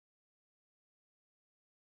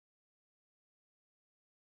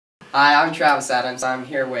Hi, I'm Travis Adams. I'm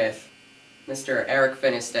here with Mr. Erick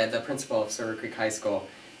Finnestead, the principal of Silver Creek High School.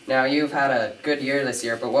 Now, you've had a good year this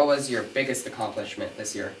year, but what was your biggest accomplishment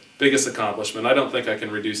this year? Biggest accomplishment? I don't think I can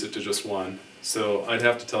reduce it to just one. So I'd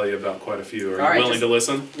have to tell you about quite a few. Are you willing to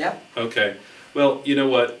listen? Yep. Okay. Well, you know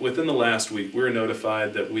what? Within the last week, we were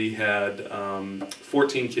notified that we had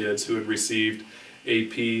 14 kids who had received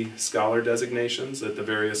AP scholar designations at the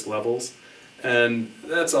various levels. And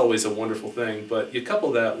that's always a wonderful thing, but you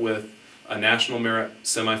couple that with a National Merit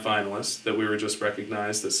semifinalist that we were just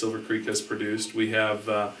recognized that Silver Creek has produced. We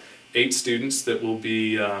have 8 students that will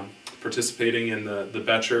be participating in the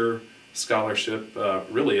Betcher Scholarship.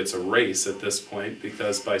 Really, it's a race at this point,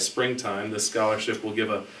 because by springtime, this scholarship will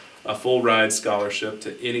give a full ride scholarship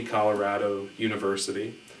to any Colorado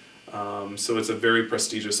university. So it's a very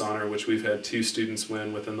prestigious honor, which we've had 2 students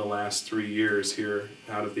win within the last 3 years here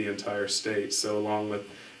out of the entire state. So along with,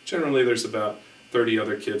 generally there's about 30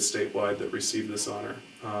 other kids statewide that receive this honor.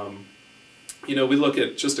 You know, we look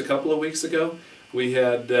at just a couple of weeks ago, we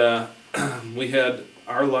had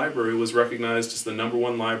our library was recognized as the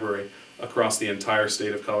 #1 library across the entire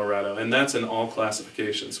state of Colorado, and that's in all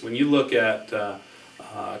classifications. When you look at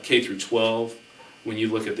K through 12, when you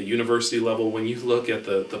look at the university level, when you look at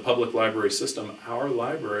the public library system, our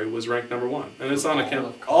library was ranked #1, and it's on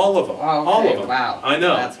account all of them. Oh, okay. All of them. Wow, I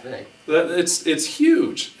know. That's big. It's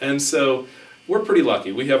huge, and so we're pretty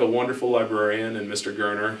lucky. We have a wonderful librarian in Mr.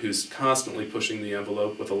 Gerner who's constantly pushing the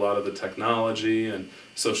envelope with a lot of the technology and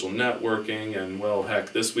social networking, and well,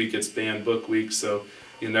 heck, this week it's banned book week, so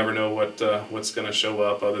you never know what's going to show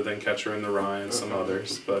up other than Catcher in the Rye and some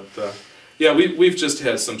others, but. Yeah, we've just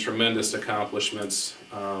had some tremendous accomplishments,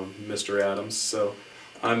 Mr. Adams. So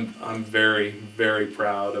I'm very, very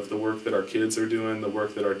proud of the work that our kids are doing, the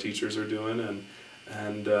work that our teachers are doing,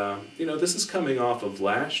 and you know, this is coming off of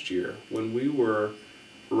last year when we were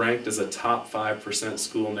ranked as a top 5%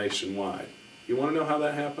 school nationwide. You want to know how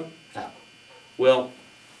that happened? How? Well,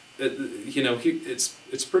 you know,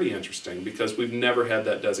 it's pretty interesting because we've never had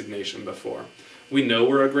that designation before. We know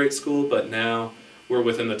we're a great school, but now we're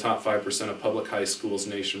within the top 5% of public high schools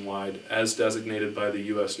nationwide, as designated by the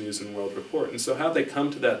U.S. News and World Report. And so how they come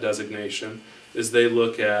to that designation is they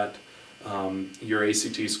look at your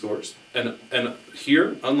ACT scores. And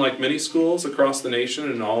here, unlike many schools across the nation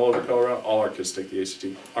and all over Colorado, all our kids take the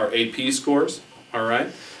ACT. Our AP scores, all right?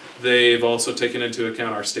 They've also taken into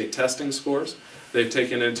account our state testing scores. They've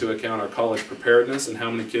taken into account our college preparedness and how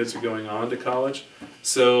many kids are going on to college.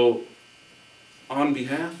 So on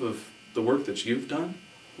behalf of the work that you've done,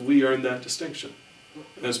 we earned that distinction.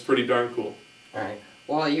 That's pretty darn cool. All right.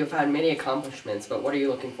 Well, you've had many accomplishments, but what are you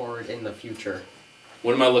looking forward in the future?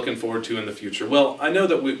 What am I looking forward to in the future? Well, I know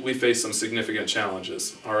that we face some significant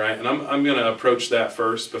challenges, all right? And I'm going to approach that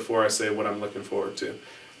first before I say what I'm looking forward to.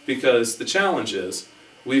 Because the challenge is,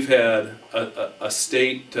 we've had a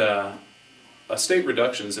state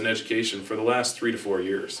reductions in education for the last 3 to 4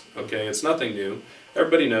 years, okay? It's nothing new.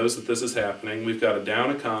 Everybody knows that this is happening. We've got a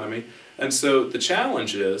down economy. And so the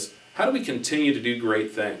challenge is, how do we continue to do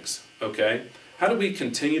great things, okay? How do we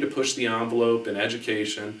continue to push the envelope in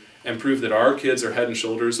education and prove that our kids are head and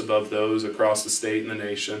shoulders above those across the state and the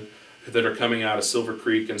nation that are coming out of Silver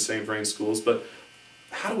Creek and St. Vrain schools? But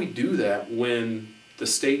how do we do that when the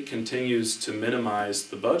state continues to minimize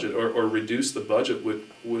the budget or reduce the budget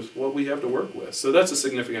with what we have to work with? So that's a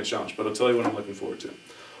significant challenge, but I'll tell you what I'm looking forward to.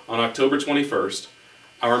 On October 21st,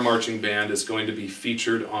 our marching band is going to be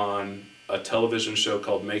featured on a television show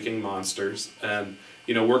called Making Monsters. And,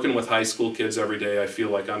 you know, working with high school kids every day, I feel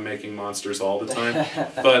like I'm making monsters all the time.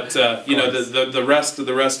 But, you know, the rest of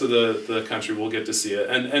the country will get to see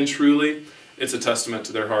it. And truly, it's a testament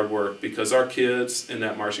to their hard work, because our kids in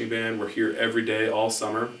that marching band were here every day all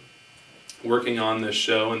summer working on this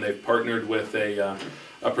show, and they've partnered with a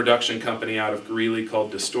production company out of Greeley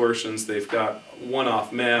called Distortions. They've got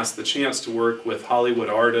one-off masks, the chance to work with Hollywood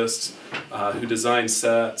artists who design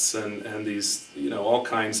sets and these, you know, all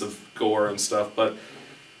kinds of gore and stuff. But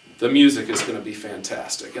the music is going to be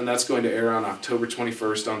fantastic, and that's going to air on October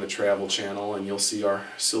 21st on the Travel Channel, and you'll see our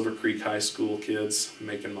Silver Creek High School kids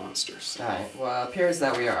making monsters. All right. Well, it appears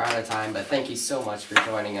that we are out of time, but thank you so much for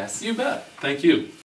joining us. You bet. Thank you.